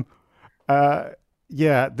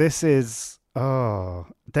 Yeah, this is Newcastle.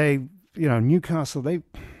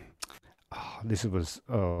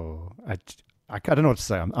 I don't know what to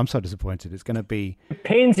say. I'm so disappointed. It's going to be. It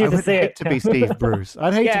pains you to say it. To be Steve Bruce.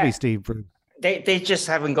 I'd hate to be Steve Bruce. They just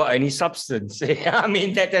haven't got any substance. I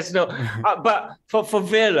mean, there's no. But for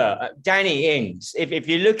Villa, Danny Ings, if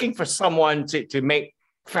you're looking for someone to make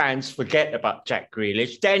fans forget about Jack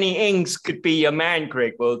Grealish, Danny Ings could be your man,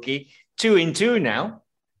 Craig Wilkie. 2-2 now.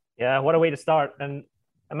 Yeah, what a way to start. And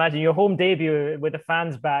imagine your home debut with the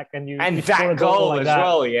fans back, and you that goal like as that.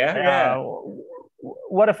 Well. Yeah.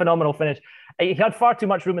 What a phenomenal finish. He had far too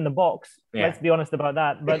much room in the box. Yeah. Let's be honest about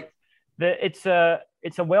that. But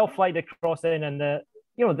it's a well-flighted cross in, and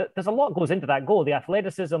there's a lot goes into that goal. The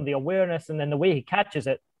athleticism, the awareness, and then the way he catches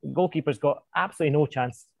it. The goalkeeper's got absolutely no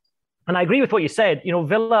chance. And I agree with what you said.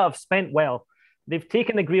 Villa have spent well. They've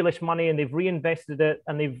taken the Grealish money and they've reinvested it,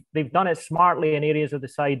 and they've done it smartly in areas of the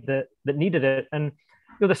side that needed it. And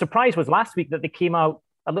the surprise was last week that they came out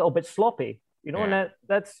a little bit sloppy. And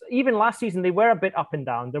that's even last season they were a bit up and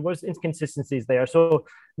down. There was inconsistencies there. So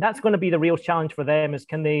that's going to be the real challenge for them: is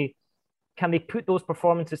can they put those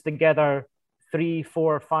performances together 3,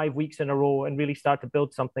 4, 5 weeks in a row and really start to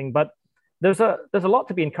build something? But there's a lot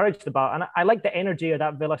to be encouraged about, and I like the energy of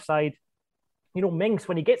that Villa side. Mings,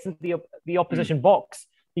 when he gets into the opposition box,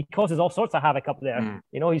 he causes all sorts of havoc up there.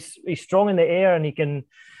 He's strong in the air, and he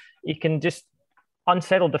can just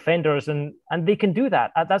unsettle defenders, and they can do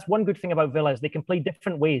that. That's one good thing about Villa, is they can play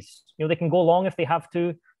different ways. They can go long if they have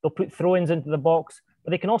to. They'll put throw-ins into the box,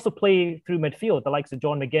 but they can also play through midfield, the likes of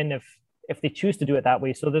John McGinn, if they choose to do it that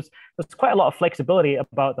way. So there's quite a lot of flexibility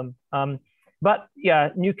about them. But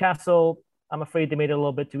yeah, Newcastle, I'm afraid they made it a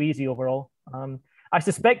little bit too easy overall. I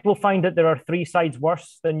suspect we'll find that there are 3 sides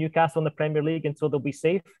worse than Newcastle in the Premier League, and so they'll be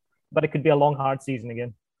safe. But it could be a long, hard season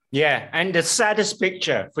again. Yeah, and the saddest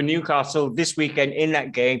picture for Newcastle this weekend in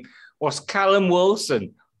that game was Callum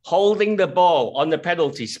Wilson holding the ball on the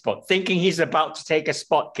penalty spot, thinking he's about to take a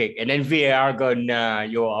spot kick, and then VAR go, nah,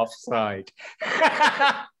 you're offside.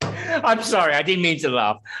 I'm sorry, I didn't mean to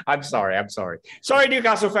laugh. I'm sorry. Sorry,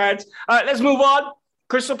 Newcastle fans. Let's move on.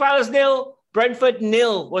 Crystal Palace 0, Brentford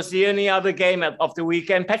 0 was the only other game of the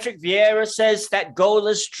weekend. Patrick Vieira says that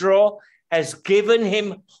goalless draw has given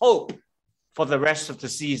him hope for the rest of the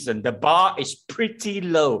season. The bar is pretty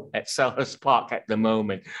low at Selhurst Park at the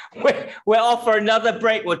moment. We're off for another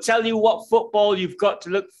break. We'll tell you what football you've got to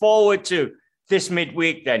look forward to this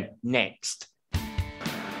midweek then next.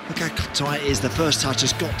 Look how tight it is. The first touch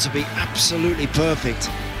has got to be absolutely perfect.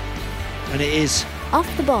 And it is.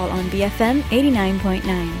 Off the ball on BFM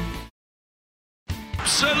 89.9.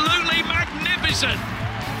 Absolutely magnificent.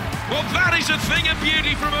 Well, that is a thing of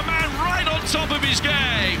beauty from a man right on top of his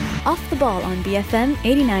game. Off the Ball on BFM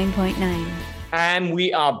 89.9. And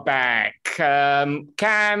we are back.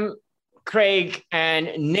 Cam, Craig,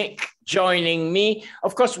 and Nick joining me.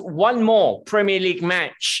 Of course, one more Premier League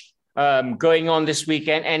match going on this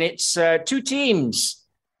weekend, and it's two teams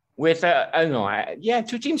with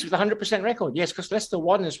two teams with 100% record. Yes, because Leicester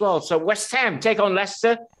won as well. So West Ham take on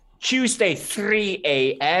Leicester Tuesday, 3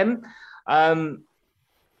 a.m.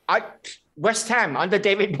 West Ham under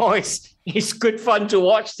David Moyes is good fun to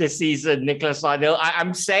watch this season, Nicholas Arnell.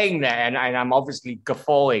 I'm saying that, and I'm obviously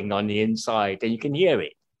guffawing on the inside, and you can hear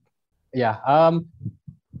it. Yeah,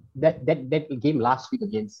 that game last week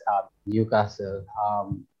against Newcastle,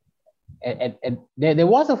 and there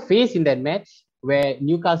was a phase in that match where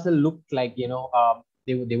Newcastle looked like they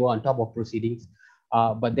were on top of proceedings,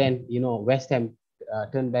 but then West Ham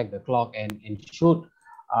turned back the clock and showed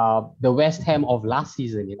the West Ham of last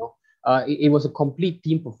season. It was a complete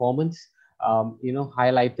team performance,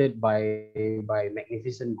 highlighted by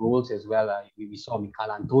magnificent goals as well. We saw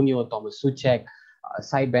Michail Antonio, Thomas Souček,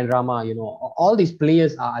 Said Benrahma. All these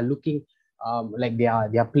players are looking like they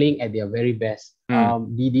are playing at their very best.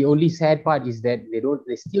 The only sad part is that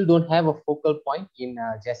they still don't have a focal point in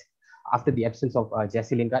after the absence of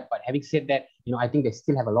Jesse Lingard. But having said that, I think they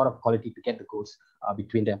still have a lot of quality to get the goals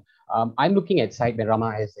between them. I'm looking at Said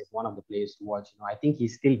Benrahma as one of the players to watch. I think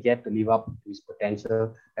he's still yet to live up to his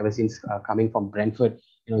potential ever since coming from Brentford.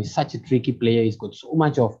 He's such a tricky player. He's got so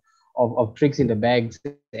much of tricks in the bags,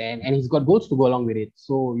 and he's got goals to go along with it.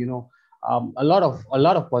 So a lot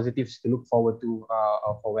of positives to look forward to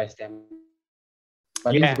for West Ham.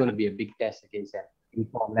 But it's going to be a big test against them in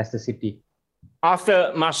form Leicester City.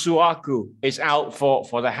 Arthur Masuaku is out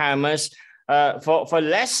for the Hammers. For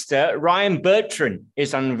Leicester, Ryan Bertrand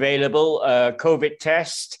is unavailable, COVID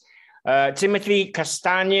test. Timothy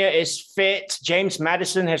Castagna is fit. James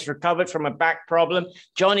Maddison has recovered from a back problem.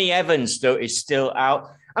 Johnny Evans, though, is still out.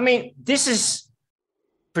 I mean, this is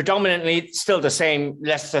predominantly still the same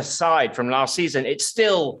Leicester side from last season. It's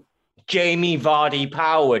still Jamie Vardy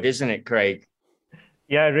powered, isn't it, Craig?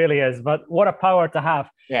 Yeah, it really is. But what a power to have.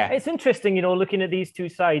 Yeah. It's interesting, looking at these two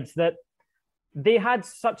sides, that they had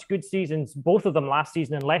such good seasons, both of them last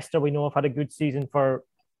season, and Leicester, we know, have had a good season for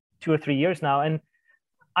 2 or 3 years now. And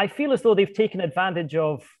I feel as though they've taken advantage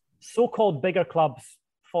of so-called bigger clubs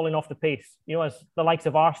falling off the pace, as the likes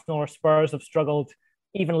of Arsenal or Spurs have struggled.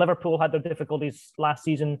 Even Liverpool had their difficulties last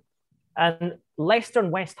season. And Leicester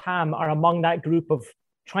and West Ham are among that group of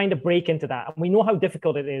trying to break into that. And we know how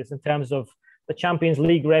difficult it is in terms of the Champions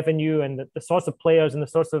League revenue and the sorts of players and the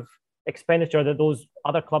sorts of expenditure that those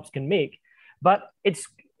other clubs can make. But it's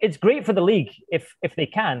great for the league if they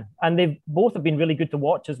can. And they've both have been really good to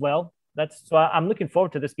watch as well. So I'm looking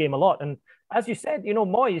forward to this game a lot. And as you said,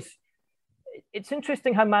 Moyes, it's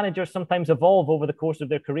interesting how managers sometimes evolve over the course of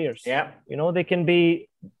their careers. Yeah. They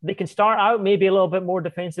can start out maybe a little bit more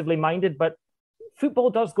defensively minded, but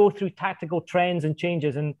football does go through tactical trends and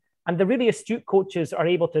changes, and the really astute coaches are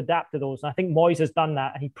able to adapt to those. And I think Moyes has done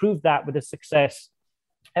that, and he proved that with his success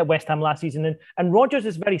at West Ham last season. And Rodgers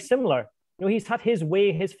is very similar. He's had his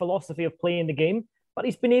way, his philosophy of playing the game, but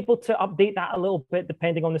he's been able to update that a little bit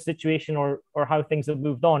depending on the situation or how things have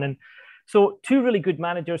moved on. And so 2 really good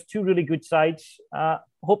managers, 2 really good sides.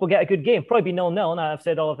 Hope we'll get a good game. Probably be 0-0 now I've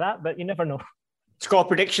said all of that, but you never know. Score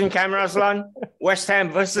prediction, Cameron Aslan. West Ham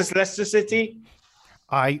versus Leicester City.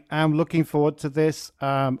 I am looking forward to this.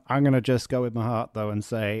 I'm going to just go with my heart, though, and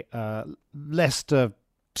say Leicester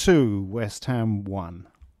 2, West Ham 1.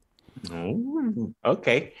 Oh,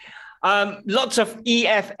 okay. Lots of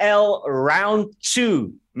EFL Round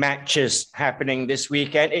 2 matches happening this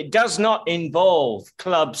weekend. It does not involve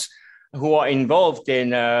clubs who are involved in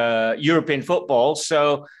European football.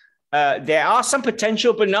 So there are some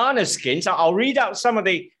potential banana skins. I'll read out some of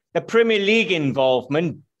the Premier League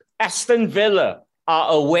involvement. Aston Villa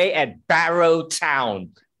are away at Barrow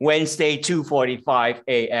Town, Wednesday, 2:45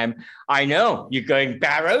 a.m. I know, you're going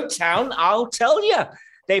Barrow Town. I'll tell you.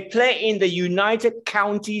 They play in the United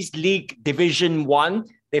Counties League Division 1.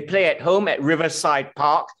 They play at home at Riverside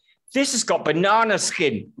Park. This has got banana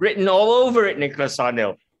skin written all over it, Nicholas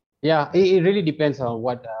Arnell. Yeah, it really depends on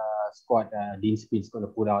what squad Dean Smith's going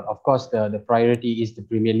to put out. Of course, the priority is the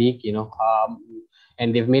Premier League,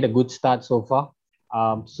 and they've made a good start so far.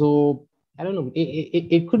 So I don't know.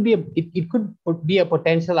 It could be a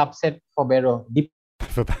potential upset for Barrow,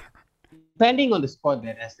 depending on the squad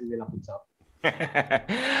that Aston Villa puts out.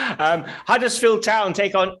 Huddersfield Town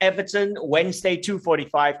take on Everton Wednesday,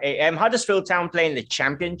 2:45 a.m. Huddersfield Town play in the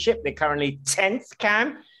Championship. They're currently 10th,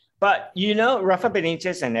 Cam. But Rafa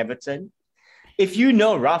Benitez and Everton, if you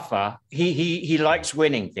know Rafa, he likes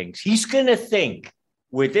winning things. He's going to think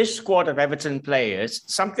with this squad of Everton players,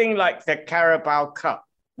 something like the Carabao Cup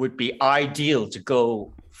would be ideal to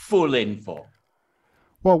go full in for.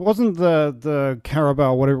 Well, wasn't the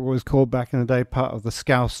Carabao, whatever it was called back in the day, part of the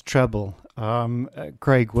Scouse treble?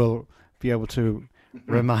 Craig will be able to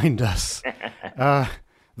remind us.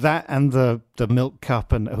 That and the Milk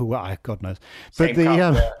Cup and God knows. But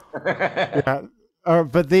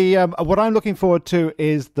what I'm looking forward to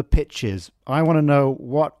is the pitches. I want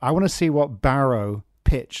to see what Barrow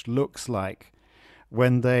pitch looks like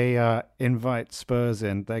when they invite Spurs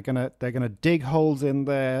in. They're gonna dig holes in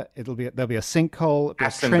there. There'll be a sinkhole,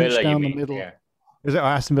 a trench down the middle. Yeah. Is it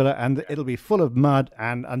Aston Villa? And it'll be full of mud,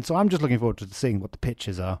 and so I'm just looking forward to seeing what the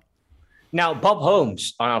pitches are. Now, Bob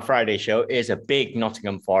Holmes on our Friday show is a big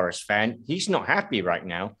Nottingham Forest fan. He's not happy right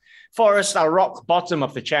now. Forest are rock bottom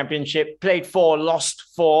of the Championship, played 4, lost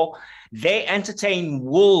 4. They entertain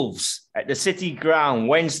Wolves at the City Ground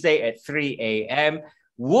Wednesday at 3 a.m.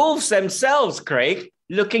 Wolves themselves, Craig,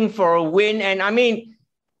 looking for a win. And I mean,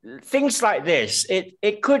 things like this,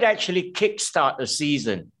 it could actually kickstart the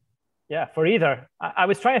season. Yeah, for either. I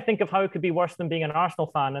was trying to think of how it could be worse than being an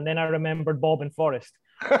Arsenal fan, and then I remembered Bob and Forest.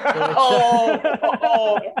 But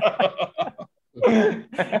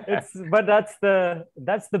that's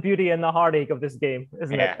the beauty and the heartache of this game,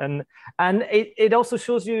 isn't it? And it also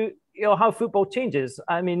shows you know how football changes.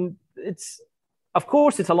 I mean, of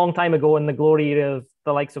course it's a long time ago in the glory era of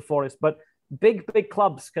the likes of Forest, but big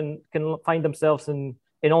clubs can find themselves in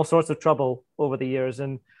all sorts of trouble over the years.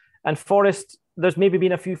 And Forest, there's maybe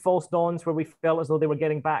been a few false dawns where we felt as though they were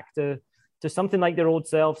getting back to something like their old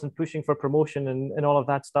selves and pushing for promotion and all of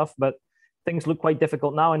that stuff. But things look quite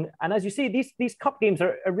difficult now. And as you see, these cup games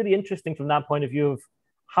are really interesting from that point of view of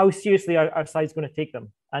how seriously our side's going to take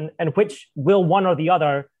them, and which will one or the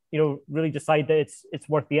other, really decide that it's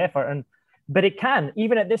worth the effort. But it can,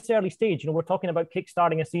 even at this early stage, we're talking about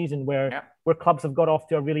kickstarting a season where clubs have got off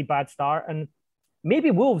to a really bad start, and maybe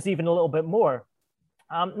Wolves even a little bit more.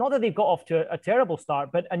 Not that they've got off to a terrible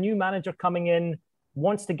start, but a new manager coming in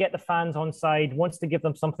wants to get the fans on side, wants to give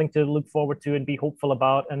them something to look forward to and be hopeful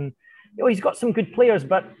about. And he's got some good players,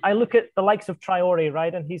 but I look at the likes of Traore,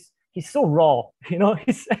 right? And he's so raw,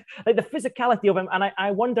 he's like the physicality of him. And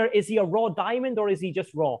I wonder, is he a raw diamond or is he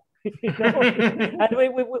just raw? And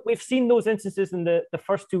we've seen those instances in the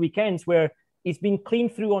first 2 weekends where he's been clean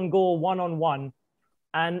through on goal, 1-on-1.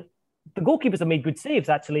 And the goalkeepers have made good saves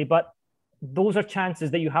actually, but those are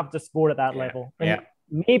chances that you have to score at that level. And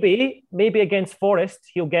maybe against Forest,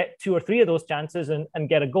 he'll get 2 or 3 of those chances and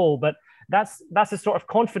get a goal. But that's the sort of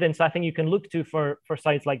confidence I think you can look to for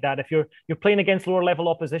sides like that. If you're playing against lower level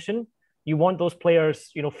opposition, you want those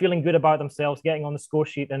players, feeling good about themselves, getting on the score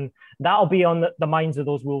sheet, and that'll be on the minds of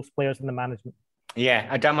those Wolves players and the management.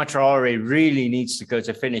 Yeah, Adama Traore really needs to go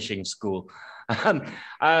to finishing school.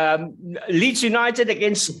 Leeds United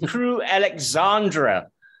against Crewe Alexandra.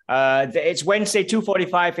 It's Wednesday,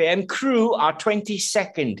 2:45 a.m. Crewe are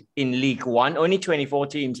 22nd in League One, only 24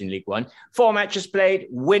 teams in League One. 4 matches played,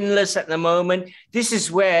 winless at the moment. This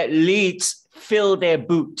is where Leeds fill their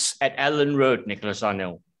boots at Ellen Road, Nicholas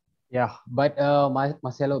Arnold. Yeah, but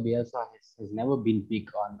Marcelo Bielsa has never been big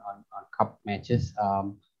on cup matches.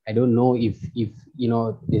 I don't know if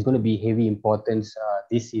there's going to be heavy importance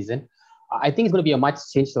this season. I think it's going to be a much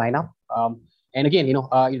changed lineup. And again,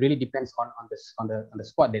 it really depends on the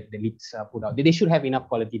squad that the Leeds put out. They should have enough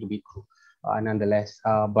quality to beat Crewe, nonetheless.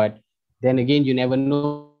 But then again, you never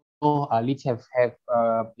know. Leeds have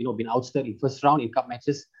been ousted in first round in cup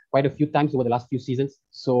matches quite a few times over the last few seasons.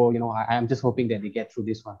 So I'm just hoping that they get through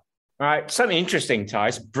this one. All right, some interesting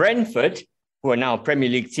ties. Brentford, who are now a Premier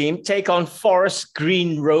League team, take on Forest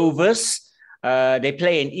Green Rovers. They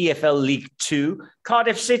play in EFL League 2.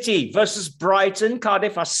 Cardiff City versus Brighton.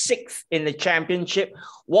 Cardiff are 6th in the Championship.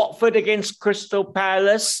 Watford against Crystal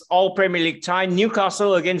Palace, all Premier League tie.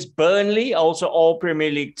 Newcastle against Burnley, also all Premier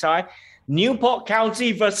League tie. Newport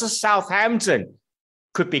County versus Southampton.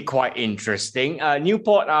 Could be quite interesting.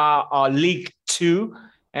 Newport are League 2.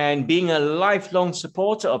 And being a lifelong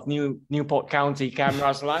supporter of Newport County, Cam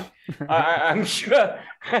Raslan, I'm sure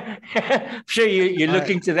you're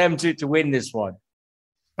looking to them to win this one.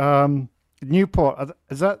 Newport,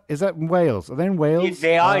 is that in Wales? Are they in Wales?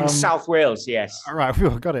 They are in South Wales, yes. All right,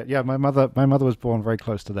 got it. Yeah, my mother was born very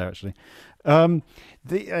close to there, actually. I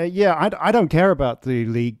don't care about the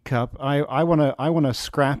League Cup. I want to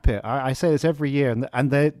scrap it. I say this every year, and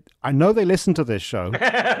I know they listen to this show,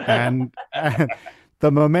 and the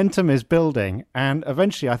momentum is building, and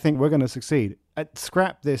eventually I think we're going to succeed.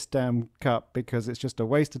 Scrap this damn cup because it's just a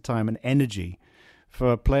waste of time and energy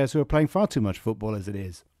for players who are playing far too much football as it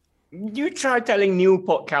is. You try telling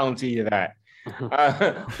Newport County that.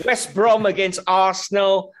 West Brom against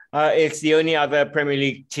Arsenal. It's the only other Premier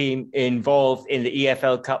League team involved in the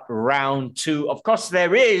EFL Cup round 2. Of course,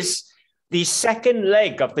 there is the second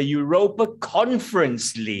leg of the Europa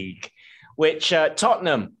Conference League, which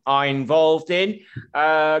Tottenham are involved in.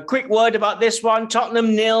 Quick word about this one.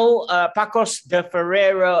 Tottenham 0, Pacos de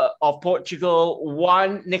Ferreira of Portugal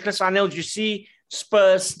 1. Nicholas Arnell, do you see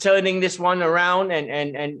Spurs turning this one around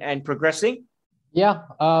and progressing? Yeah,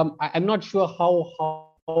 I'm not sure how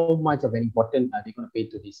much of an importance they're going to pay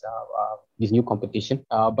to this new competition.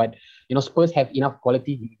 But Spurs have enough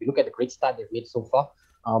quality. If you look at the great start they've made so far.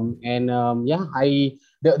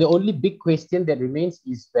 The only big question that remains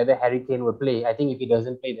is whether Harry Kane will play. I think if he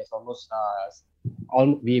doesn't play, there's almost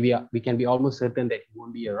we can be almost certain that he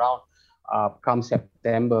won't be around come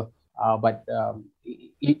September. But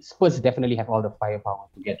Spurs definitely have all the firepower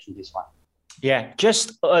to get through this one. Yeah,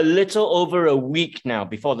 just a little over a week now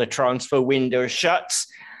before the transfer window shuts.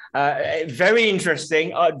 Very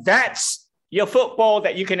interesting. That's your football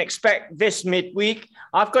that you can expect this midweek.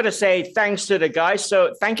 I've got to say thanks to the guys.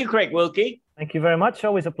 So thank you, Craig Wilkie. Thank you very much.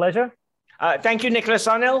 Always a pleasure. Thank you, Nicholas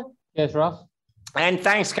Arnell. Yes, Ross. And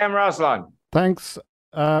thanks, Cam Raslan. Thanks,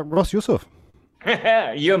 Ross Yusuf.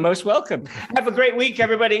 You're most welcome. Have a great week,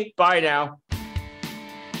 everybody. Bye now.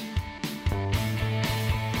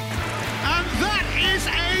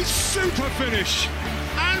 Super finish.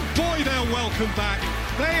 And boy, they're welcome back.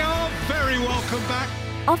 They are very welcome back.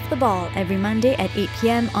 Off the Ball every Monday at 8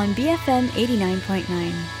 p.m. on BFM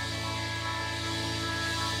 89.9.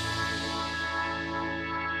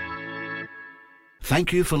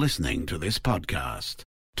 Thank you for listening to this podcast.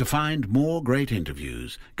 To find more great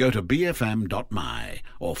interviews, go to bfm.my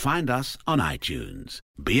or find us on iTunes.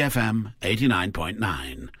 BFM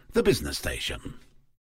 89.9, the business station.